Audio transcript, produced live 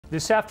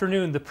This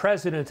afternoon, the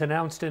president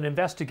announced an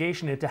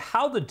investigation into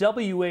how the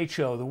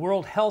WHO, the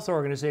World Health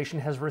Organization,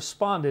 has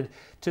responded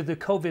to the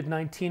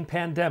COVID-19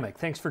 pandemic.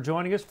 Thanks for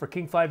joining us for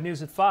King 5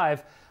 News at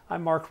 5.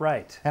 I'm Mark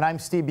Wright. And I'm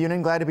Steve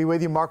Bunin. Glad to be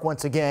with you, Mark,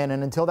 once again.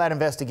 And until that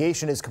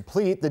investigation is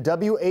complete, the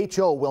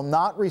WHO will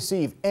not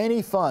receive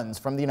any funds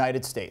from the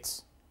United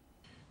States.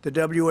 The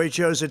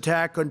WHO's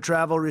attack on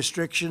travel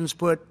restrictions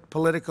put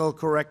political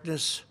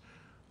correctness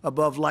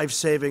above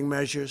life-saving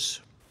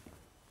measures.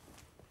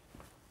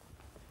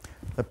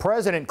 The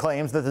president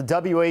claims that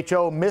the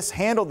WHO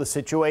mishandled the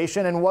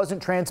situation and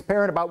wasn't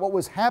transparent about what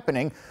was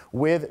happening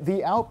with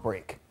the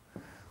outbreak.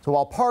 So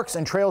while parks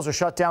and trails are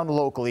shut down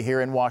locally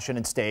here in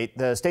Washington state,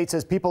 the state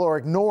says people are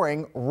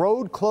ignoring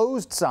road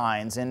closed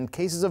signs and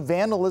cases of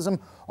vandalism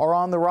are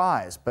on the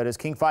rise. But as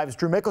King 5's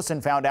Drew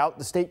Mickelson found out,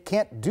 the state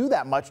can't do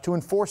that much to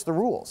enforce the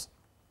rules.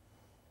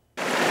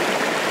 You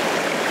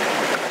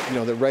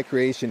know, the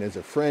recreation is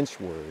a French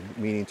word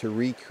meaning to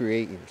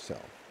recreate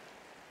yourself.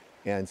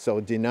 And so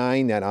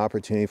denying that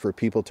opportunity for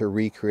people to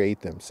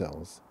recreate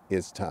themselves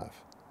is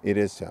tough. It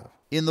is tough.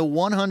 In the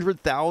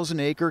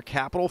 100,000-acre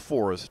Capitol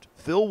Forest,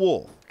 Phil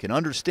Wolf can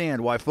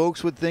understand why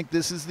folks would think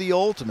this is the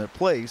ultimate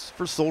place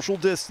for social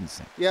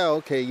distancing. Yeah,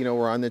 okay, you know,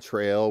 we're on the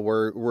trail,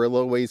 we're a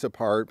little ways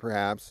apart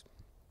perhaps,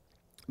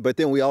 but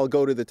then we all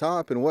go to the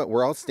top and what?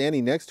 We're all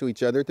standing next to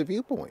each other at the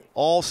viewpoint.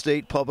 All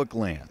state public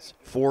lands,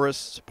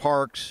 forests,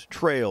 parks,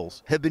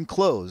 trails have been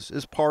closed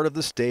as part of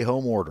the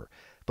stay-home order,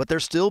 but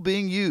they're still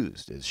being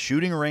used as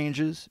shooting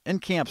ranges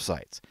and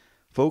campsites.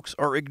 Folks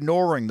are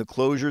ignoring the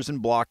closures and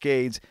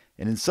blockades,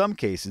 and in some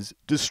cases,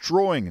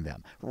 destroying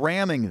them,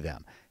 ramming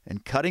them,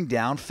 and cutting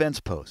down fence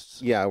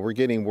posts. Yeah, we're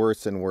getting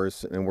worse and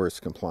worse and worse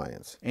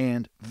compliance.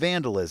 And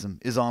vandalism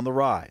is on the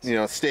rise. You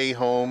know, stay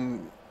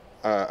home,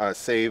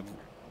 save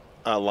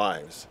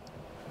lives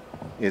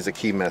is a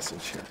key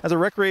message here. As a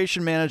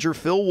recreation manager,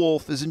 Phil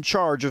Wolf is in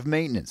charge of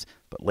maintenance,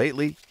 but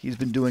lately he's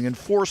been doing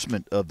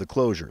enforcement of the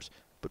closures,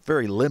 but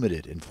very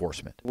limited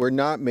enforcement. We're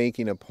not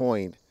making a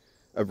point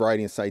of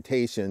writing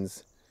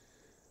citations.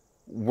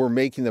 We're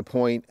making the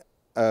point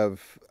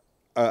of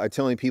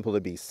telling people to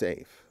be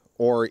safe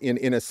or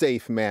in a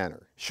safe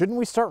manner. Shouldn't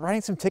we start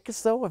writing some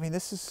tickets, though? I mean,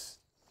 this is...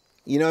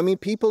 You know, I mean,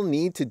 people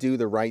need to do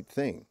the right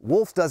thing.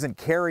 Wolf doesn't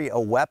carry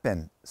a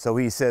weapon, so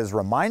he says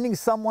reminding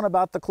someone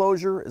about the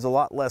closure is a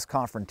lot less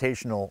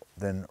confrontational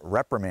than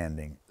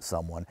reprimanding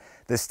someone.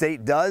 The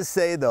state does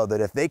say, though,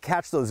 that if they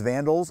catch those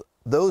vandals,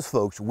 those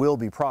folks will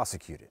be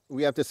prosecuted.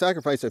 We have to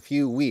sacrifice a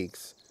few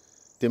weeks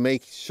to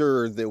make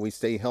sure that we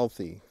stay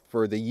healthy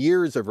for the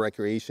years of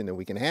recreation that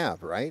we can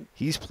have, right?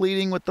 He's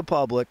pleading with the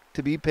public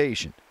to be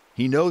patient.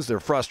 He knows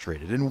they're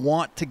frustrated and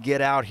want to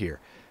get out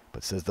here,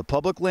 but says the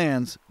public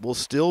lands will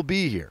still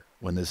be here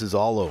when this is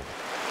all over.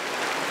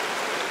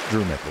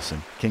 Drew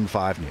Mickelson, King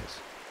 5 News.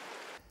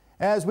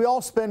 As we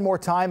all spend more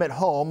time at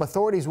home,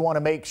 authorities want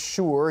to make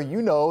sure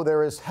you know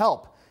there is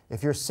help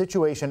if your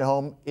situation at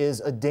home is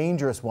a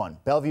dangerous one.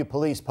 Bellevue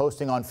Police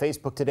posting on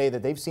Facebook today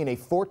that they've seen a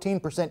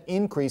 14%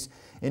 increase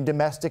in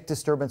domestic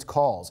disturbance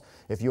calls.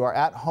 If you are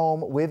at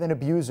home with an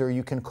abuser,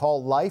 you can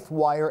call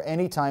LifeWire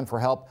anytime for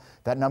help.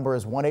 That number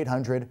is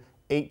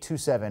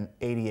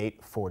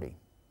 1-800-827-8840.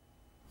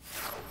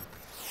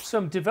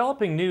 Some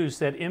developing news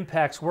that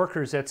impacts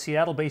workers at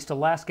Seattle-based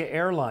Alaska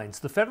Airlines.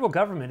 The federal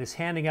government is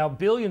handing out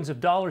billions of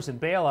dollars in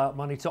bailout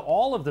money to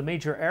all of the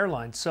major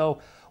airlines. So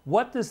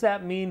what does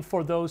that mean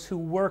for those who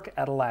work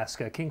at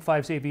Alaska? King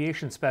 5's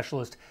aviation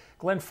specialist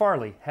Glenn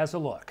Farley has a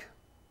look.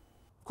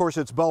 Of course,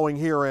 it's Boeing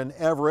here in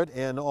Everett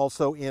and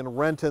also in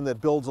Renton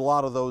that builds a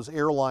lot of those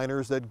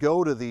airliners that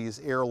go to these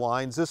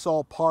airlines. This is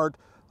all part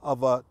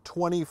of a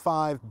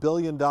 $25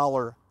 billion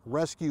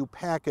rescue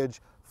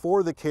package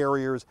for the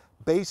carriers,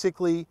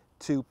 basically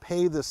to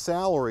pay the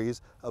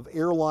salaries of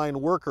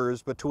airline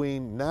workers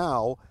between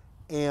now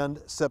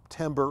and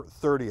September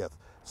 30th.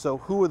 So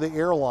who are the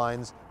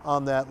airlines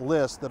on that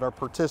list that are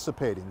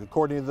participating?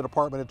 According to the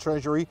Department of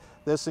Treasury,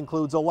 this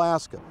includes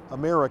Alaska,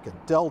 American,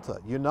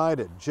 Delta,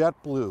 United,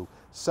 JetBlue,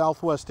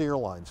 Southwest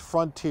Airlines,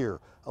 Frontier,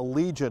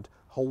 Allegiant,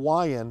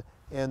 Hawaiian,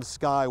 and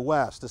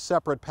SkyWest. A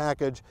separate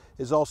package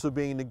is also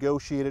being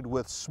negotiated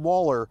with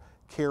smaller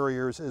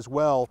carriers as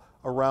well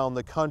around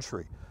the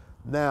country.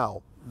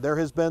 Now, there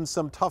has been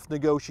some tough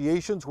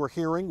negotiations we're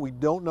hearing. We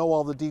don't know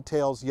all the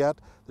details yet.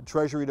 The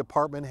Treasury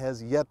Department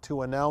has yet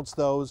to announce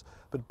those,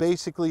 but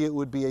basically it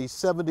would be a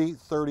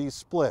 70-30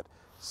 split.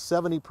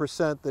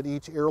 70% that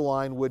each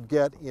airline would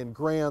get in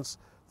grants,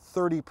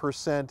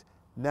 30%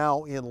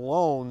 now in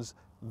loans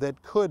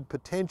that could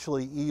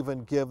potentially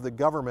even give the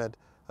government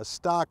a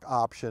stock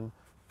option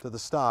to the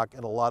stock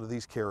in a lot of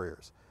these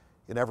carriers.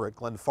 In Everett,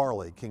 Glenn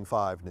Farley, King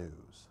 5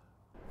 News.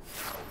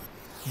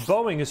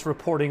 Boeing is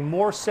reporting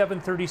more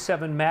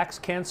 737 MAX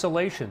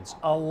cancellations,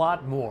 a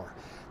lot more.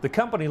 The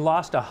company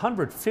lost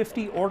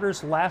 150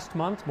 orders last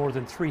month, more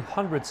than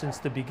 300 since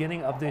the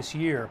beginning of this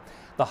year,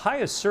 the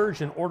highest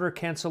surge in order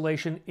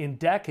cancellation in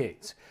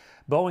decades.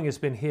 Boeing has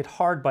been hit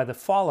hard by the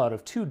fallout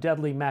of 2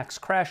 deadly MAX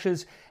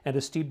crashes and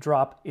a steep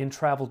drop in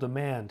travel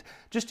demand.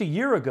 Just a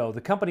year ago, the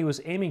company was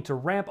aiming to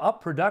ramp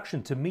up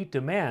production to meet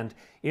demand.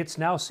 It's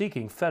now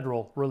seeking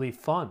federal relief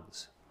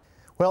funds.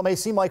 Well, it may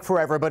seem like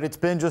forever, but it's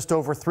been just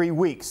over 3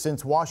 weeks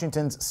since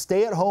Washington's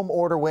stay-at-home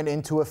order went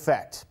into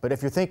effect. But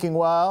if you're thinking,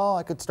 well,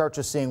 I could start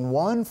just seeing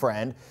one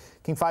friend,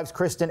 King 5's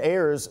Kristen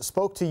Ayers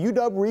spoke to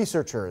UW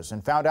researchers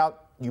and found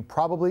out you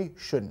probably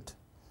shouldn't.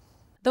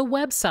 The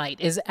website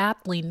is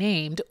aptly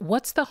named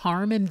What's the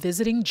Harm in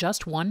Visiting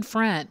Just One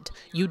Friend?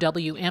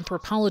 UW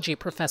anthropology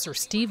professor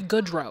Steve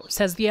Goodrow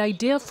says the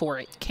idea for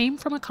it came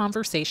from a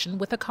conversation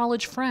with a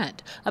college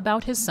friend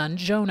about his son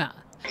Jonah.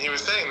 He was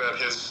saying that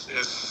his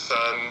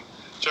son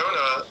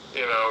Jonah,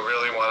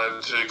 really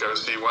wanted to go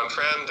see one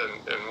friend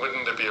and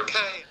wouldn't it be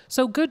okay?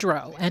 So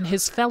Goodrow and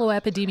his fellow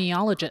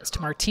epidemiologist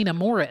Martina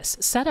Morris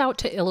set out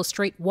to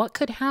illustrate what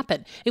could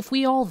happen if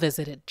we all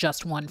visited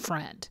just one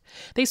friend.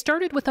 They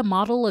started with a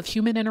model of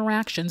human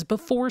interactions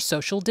before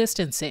social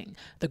distancing.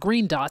 The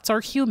green dots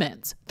are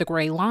humans. The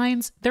gray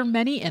lines, they're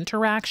many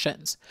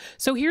interactions.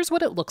 So here's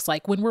what it looks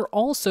like when we're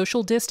all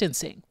social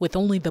distancing, with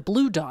only the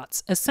blue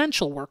dots,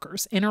 essential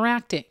workers,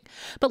 interacting.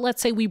 But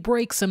let's say we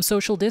break some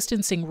social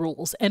distancing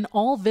rules and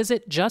all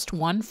visit just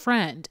one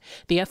friend.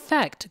 The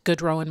effect,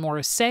 Goodrow and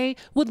Morris say,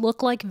 would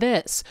look like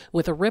this,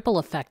 with a ripple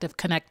effect of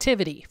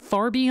connectivity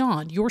far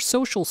beyond your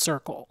social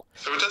circle.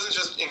 So it doesn't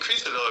just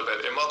increase it a little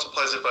bit, it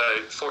multiplies it by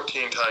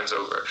 14 times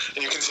over.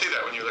 And you can see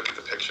that when you look at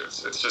the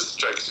pictures. It just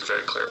strikes you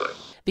very clearly.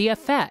 The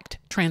effect,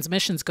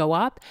 transmissions go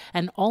up,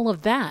 and all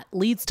of that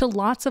leads to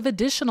lots of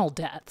additional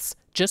deaths,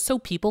 just so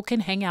people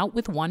can hang out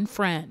with one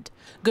friend.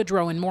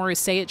 Goodrow and Morris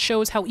say it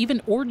shows how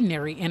even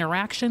ordinary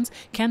interactions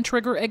can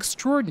trigger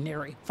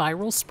extraordinary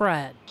viral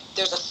spread.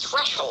 There's a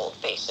threshold,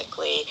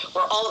 basically,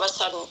 where all of a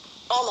sudden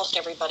almost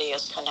everybody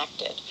is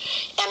connected.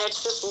 And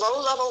it's this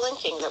low-level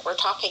linking that we're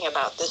talking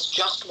about, this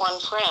just one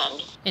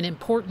friend. An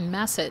important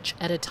message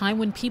at a time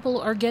when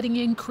people are getting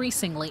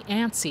increasingly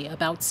antsy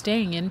about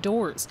staying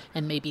indoors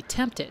and may be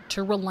tempted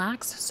to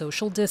relax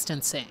social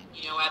distancing.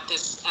 At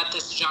this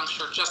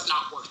juncture, just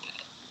not worth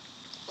it.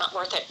 Not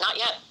worth it, not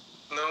yet.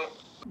 No.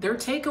 Their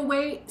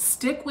takeaway,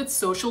 stick with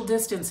social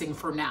distancing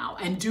for now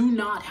and do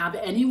not have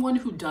anyone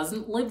who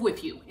doesn't live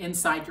with you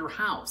inside your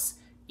house,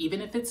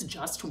 even if it's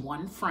just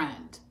one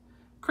friend.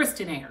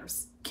 Kristen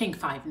Ayers, King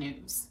 5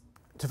 News.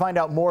 To find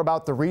out more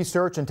about the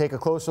research and take a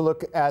closer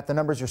look at the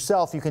numbers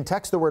yourself, you can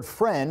text the word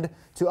friend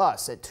to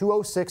us at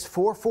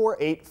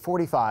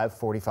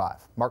 206-448-4545.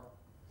 Mark?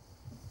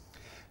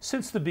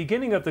 Since the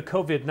beginning of the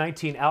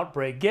COVID-19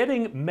 outbreak,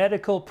 getting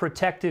medical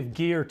protective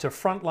gear to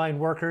frontline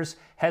workers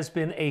has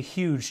been a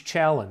huge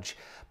challenge.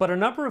 But a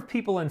number of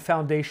people and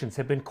foundations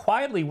have been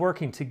quietly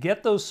working to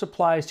get those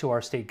supplies to our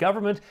state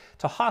government,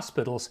 to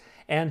hospitals,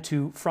 and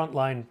to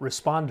frontline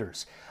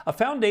responders. A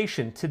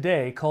foundation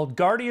today called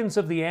Guardians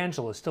of the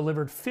Angelus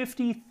delivered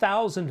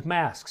 50,000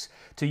 masks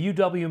to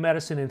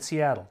UW-Medicine in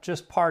Seattle,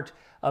 just part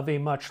of a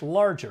much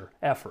larger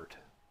effort.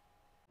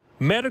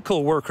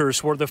 Medical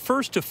workers were the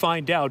first to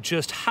find out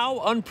just how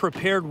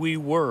unprepared we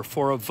were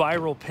for a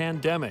viral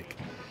pandemic.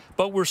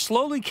 But we're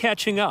slowly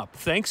catching up,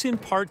 thanks in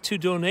part to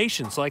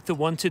donations like the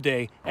one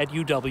today at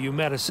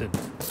UW-Medicine.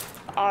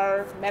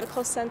 Our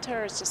medical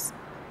center is just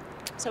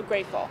so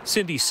grateful.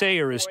 Cindy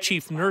Sayer is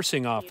Chief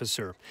Nursing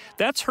Officer.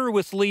 That's her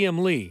with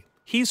Liam Lee.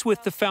 He's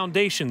with the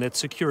foundation that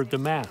secured the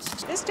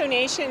masks. This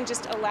donation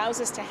just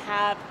allows us to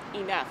have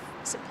enough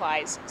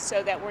supplies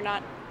so that we're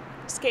not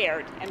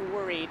scared and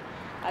worried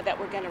that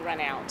we're going to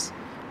run out.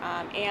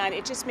 And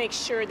it just makes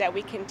sure that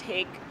we can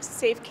take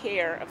safe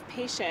care of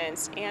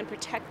patients and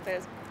protect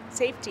the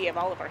safety of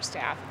all of our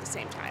staff at the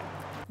same time.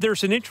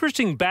 There's an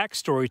interesting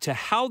backstory to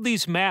how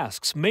these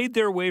masks made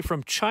their way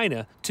from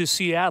China to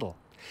Seattle.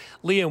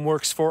 Liam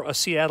works for a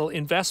Seattle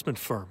investment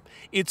firm.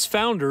 Its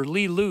founder,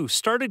 Li Lu,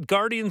 started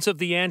Guardians of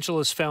the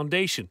Angelus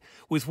Foundation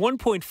with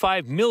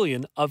 $1.5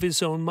 million of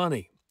his own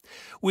money.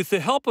 With the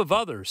help of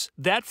others,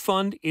 that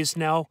fund is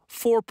now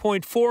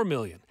 $4.4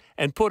 million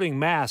and putting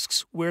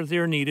masks where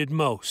they're needed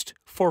most,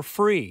 for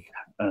free.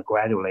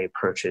 Gradually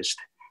purchased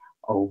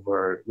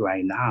over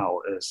right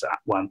now is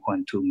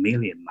 1.2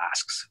 million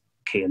masks,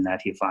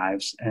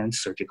 KN95s and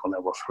surgical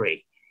level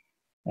 3.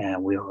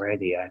 And we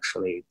already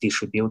actually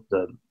distribute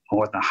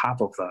more than half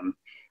of them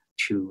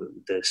to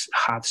this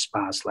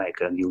hotspots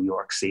like New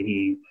York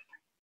City,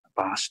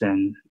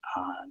 Boston,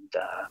 and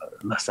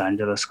Los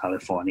Angeles,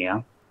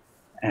 California,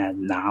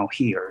 and now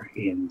here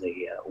in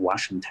the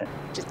Washington.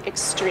 Just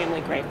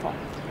extremely grateful.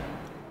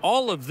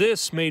 All of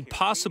this made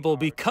possible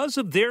because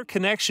of their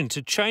connection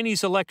to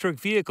Chinese electric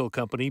vehicle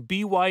company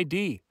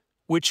BYD,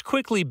 which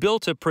quickly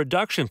built a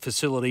production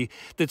facility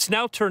that's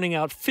now turning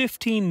out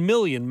 15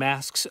 million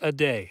masks a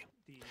day.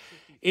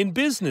 In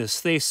business,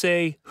 they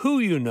say who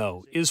you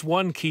know is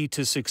one key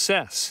to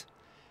success.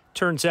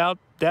 Turns out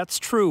that's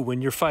true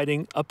when you're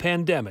fighting a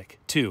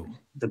pandemic, too.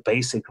 The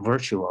basic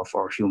virtue of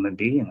our human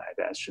being, I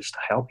guess, just to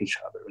help each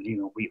other.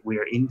 We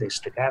are in this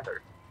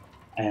together.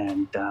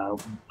 And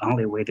the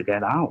only way to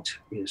get out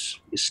is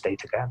stay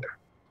together.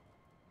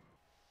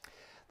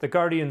 The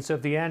Guardians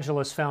of the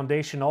Angelus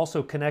Foundation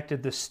also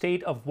connected the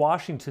state of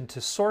Washington to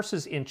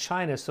sources in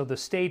China so the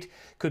state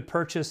could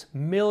purchase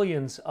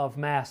millions of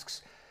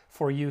masks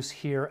for use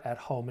here at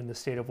home in the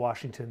state of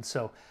Washington.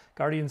 So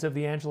Guardians of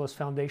the Angelus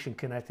Foundation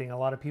connecting a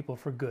lot of people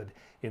for good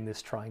in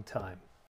this trying time.